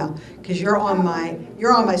goals now, because you're on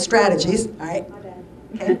my strategies, all right?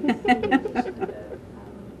 Okay.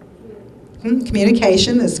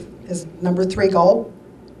 Communication is number 3 goal.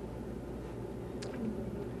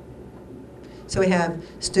 So we have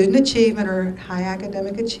student achievement or high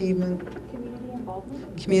academic achievement, Community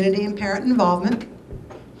involvement. community and parent involvement,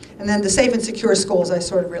 and then the safe and secure schools I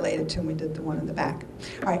sort of related to when we did the one in the back.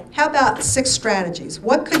 All right, how about 6 strategies?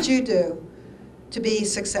 What could you do to be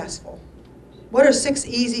successful? What are 6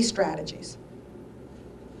 easy strategies?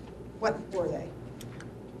 What were they?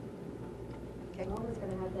 Okay. Always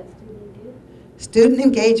going to have that student engagement. Student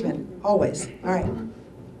engagement, always. All right.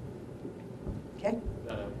 Okay.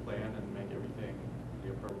 Plan and make everything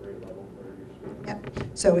the appropriate level for your students. Yep.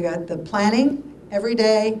 So we got the planning every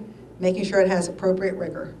day, making sure it has appropriate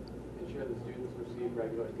rigor. Ensure the students receive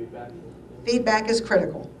regular feedback. Feedback is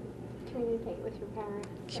critical. Communicate with your parents.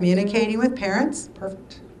 Communicating with parents,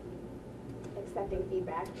 perfect. Accepting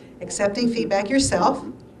feedback. Accepting feedback yourself.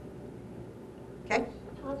 Okay.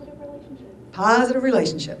 Positive relationships. Positive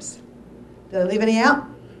relationships. Did I leave any out?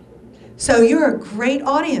 So you're a great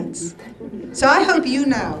audience. So I hope you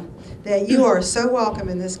know that you are so welcome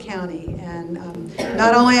in this county. And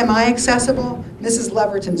not only am I accessible, Mrs.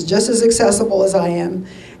 Leverton's just as accessible as I am.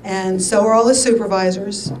 And so are all the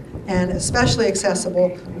supervisors. And especially accessible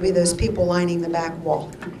will be those people lining the back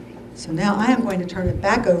wall. So now I am going to turn it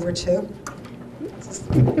back over to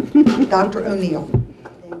Dr. O'Neill.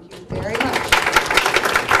 Thank you very much.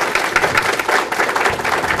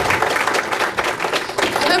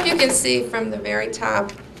 I hope you can see from the very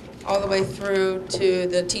top all the way through to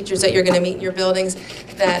the teachers that you're going to meet in your buildings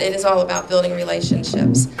that it is all about building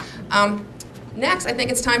relationships. Next, I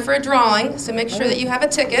think it's time for a drawing, so make sure that you have a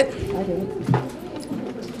ticket.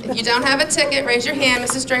 If you don't have a ticket, raise your hand.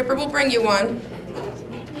 Mrs. Draper will bring you one.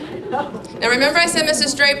 Now remember I said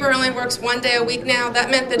Mrs. Draper only works 1 day a week now? That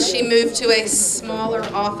meant that she moved to a smaller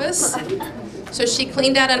office. So she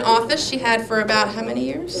cleaned out an office she had for about how many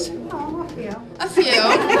years? Oh, A few.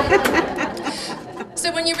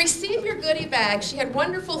 So when you receive your goodie bag, she had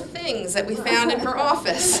wonderful things that we found in her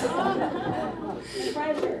office.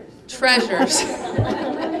 Treasures.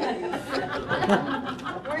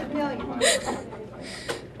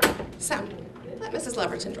 So, let Mrs.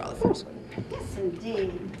 Leverton draw the first one. yes,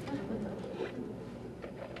 indeed.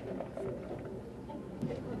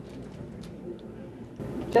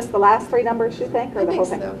 Just the last 3 numbers, you think, or I the think whole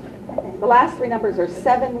thing? so. The last 3 numbers are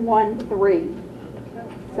 713.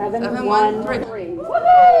 713.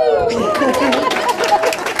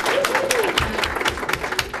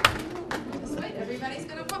 Just wait, everybody's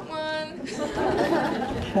gonna want one.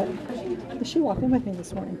 She walked in with me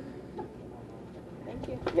this morning.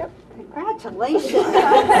 Congratulations.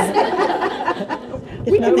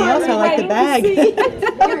 If nothing else, I like the bag.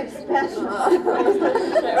 Very special.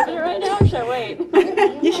 Open it right now or should I wait?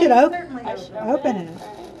 You should open it.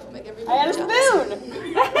 Make I everybody had a jealous. spoon!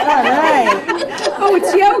 All right. Oh,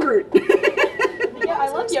 it's yogurt. Yeah, I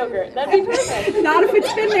love yogurt. That'd be perfect. Not if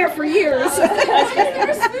it's been there for years.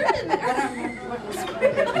 There's a spoon in there.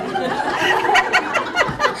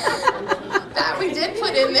 That we did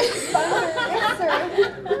put in there.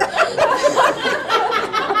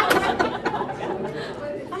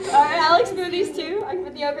 Alright, I like smoothies too. I can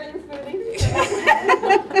put the yogurt in the smoothies.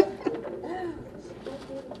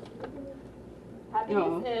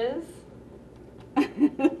 Happiness is. I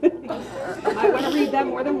want to read that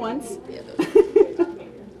more than once.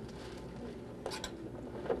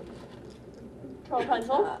 Control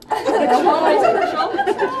pencil. Always crucial.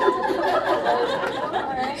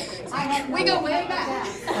 Alright. We go way back.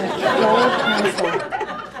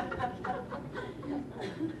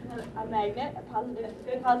 A magnet, a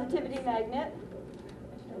positivity magnet,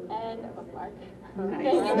 and a bookmark.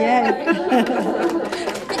 Thank you very Yay.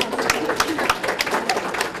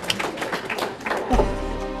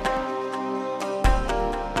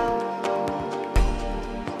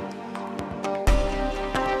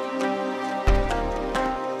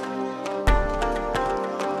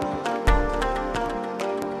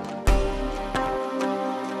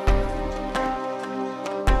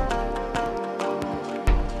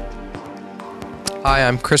 Hi,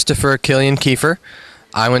 I'm Christopher Killian Kiefer.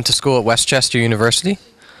 I went to school at Westchester University,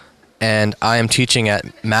 and I am teaching at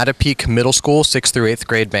Mattapique Middle School 6th through 8th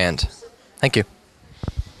grade band. Thank you.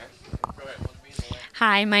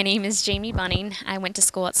 Hi, my name is Jamie Bunning. I went to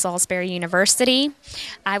school at Salisbury University.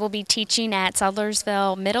 I will be teaching at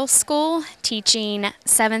Sudlersville Middle School, teaching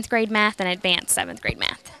 7th grade math and advanced 7th grade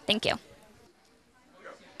math. Thank you.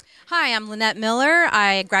 Hi, I'm Lynette Miller.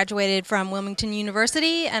 I graduated from Wilmington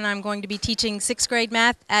University, and I'm going to be teaching 6th grade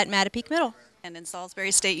math at Mattapique Middle. And in Salisbury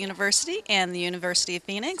State University and the University of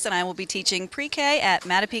Phoenix, and I will be teaching pre-K at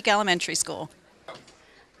Mattapique Elementary School.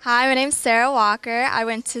 Hi, my name's Sarah Walker. I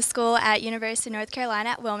went to school at University of North Carolina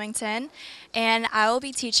at Wilmington, and I will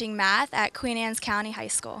be teaching math at Queen Anne's County High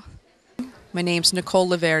School. My name's Nicole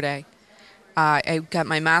Laverde. I got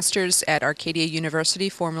my master's at Arcadia University,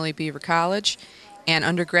 formerly Beaver College, and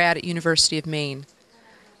undergrad at University of Maine.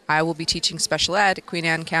 I will be teaching special ed at Queen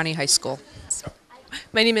Anne County High School.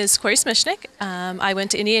 My name is Corey Smishnik. I went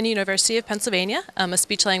to Indiana University of Pennsylvania. I'm a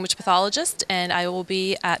speech-language pathologist, and I will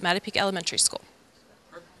be at Mattapique Elementary School.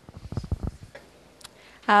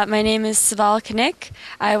 My name is Saval Kanik.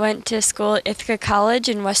 I went to school at Ithaca College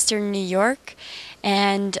in Western New York,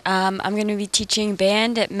 and I'm going to be teaching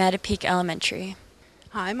band at Mattapique Elementary.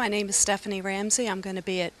 Hi, my name is Stephanie Ramsey. I'm going to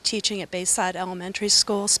be teaching at Bayside Elementary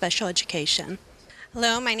School, Special Education.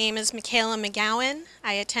 Hello, my name is Michaela McGowan.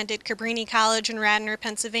 I attended Cabrini College in Radnor,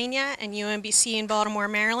 Pennsylvania, and UMBC in Baltimore,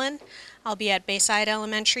 Maryland. I'll be at Bayside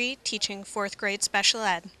Elementary teaching 4th grade special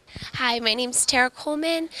ed. Hi, my name's Tara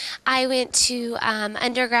Coleman. I went to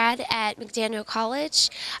undergrad at McDaniel College.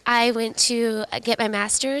 I went to get my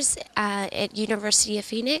master's at University of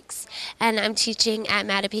Phoenix, and I'm teaching at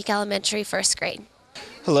Mattapique Elementary 1st grade.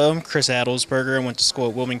 Hello, I'm Chris Adelsberger. I went to school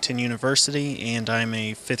at Wilmington University, and I'm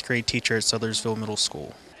a 5th grade teacher at Sudlersville Middle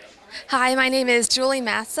School. Hi, my name is Julie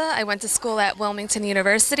Massa. I went to school at Wilmington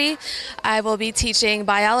University. I will be teaching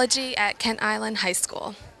biology at Kent Island High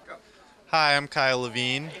School. Hi, I'm Kyle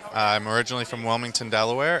Levine. I'm originally from Wilmington,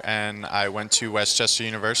 Delaware, and I went to Westchester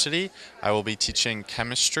University. I will be teaching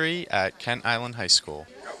chemistry at Kent Island High School.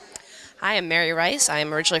 Hi, I'm Mary Rice. I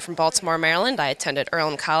am originally from Baltimore, Maryland. I attended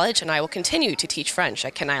Earlham College, and I will continue to teach French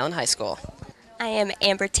at Kent Island High School. I am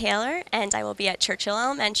Amber Taylor, and I will be at Churchill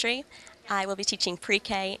Elementary. I will be teaching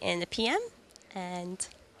pre-K in the PM, and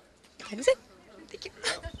that is it. Thank you.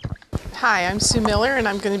 Hi, I'm Sue Miller, and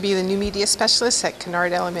I'm going to be the new media specialist at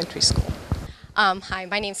Kennard Elementary School. Hi,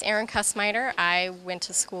 my name's Erin Kussmeiter. I went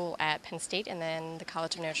to school at Penn State and then the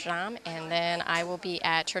College of Notre Dame, and then I will be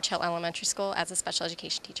at Churchill Elementary School as a special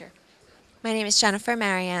education teacher. My name is Jennifer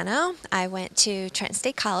Mariano. I went to Trenton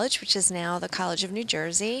State College, which is now the College of New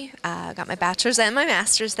Jersey. Got my bachelor's and my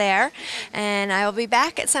master's there, and I will be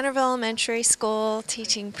back at Centerville Elementary School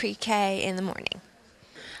teaching pre-K in the morning.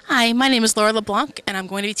 Hi, my name is Laura LeBlanc, and I'm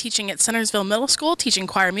going to be teaching at Centersville Middle School, teaching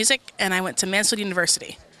choir music, and I went to Mansfield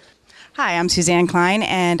University. Hi, I'm Suzanne Klein,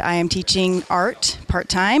 and I am teaching art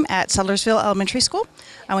part-time at Sudlersville Elementary School.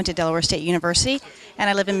 I went to Delaware State University, and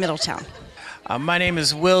I live in Middletown. My name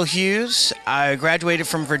is Will Hughes. I graduated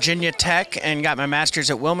from Virginia Tech and got my master's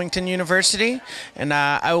at Wilmington University, and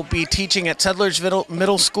I will be teaching at Sudlersville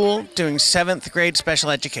Middle School doing 7th grade special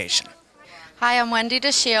education. Hi, I'm Wendy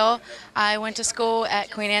DeShiel. I went to school at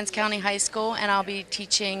Queen Anne's County High School, and I'll be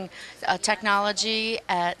teaching technology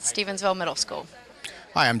at Stevensville Middle School.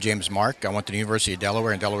 Hi, I'm James Mark. I went to the University of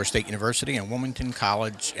Delaware and Delaware State University and Wilmington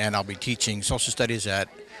College, and I'll be teaching social studies at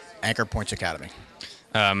Anchor Points Academy.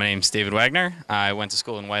 My name's David Wagner. I went to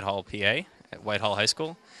school in Whitehall, PA, at Whitehall High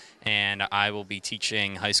School, and I will be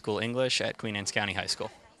teaching high school English at Queen Anne's County High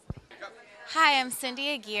School. Hi, I'm Cindy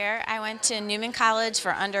Aguirre. I went to Newman College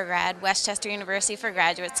for undergrad, Westchester University for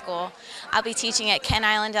graduate school. I'll be teaching at Kent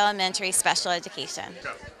Island Elementary Special Education.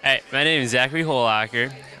 Hey, my name is Zachary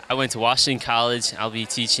Holacher. I went to Washington College. I'll be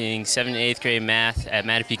teaching 7th and 8th grade math at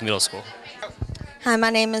Mattapique Middle School. Hi,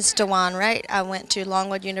 my name is DeJuan Wright. I went to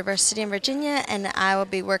Longwood University in Virginia, and I will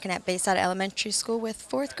be working at Bayside Elementary School with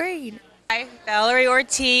 4th grade. Hi, Valerie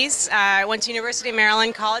Ortiz. I went to University of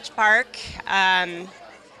Maryland, College Park.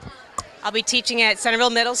 I'll be teaching at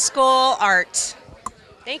Centerville Middle School, art.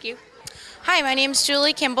 Thank you. Hi, my name is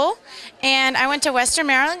Julie Kimball, and I went to Western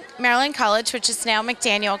Maryland College, which is now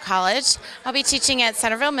McDaniel College. I'll be teaching at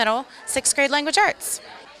Centerville Middle, 6th grade language arts.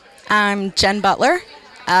 I'm Jen Butler.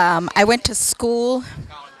 I went to school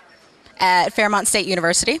at Fairmont State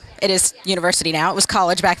University. It is university now. It was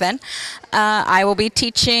college back then. I will be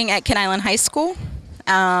teaching at Kent Island High School,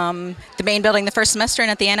 the main building the first semester and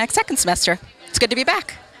at the annex second semester. It's good to be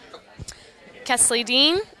back. Kesley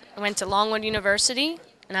Dean. I went to Longwood University,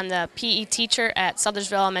 and I'm the PE teacher at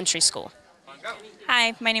Sudlersville Elementary School.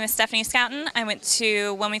 Hi, my name is Stephanie Scouten. I went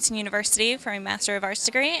to Wilmington University for a Master of Arts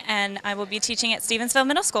degree, and I will be teaching at Stevensville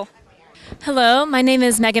Middle School. Hello, my name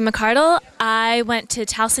is Megan McCardle. I went to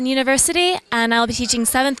Towson University, and I'll be teaching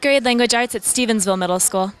 7th grade language arts at Stevensville Middle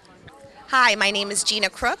School. Hi, my name is Gina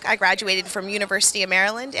Crook. I graduated from University of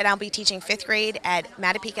Maryland, and I'll be teaching 5th grade at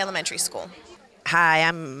Mattapique Elementary School. Hi,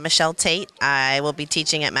 I'm Michelle Tate. I will be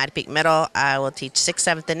teaching at Mattapique Middle. I will teach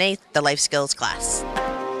 6th, 7th, and 8th, the life skills class.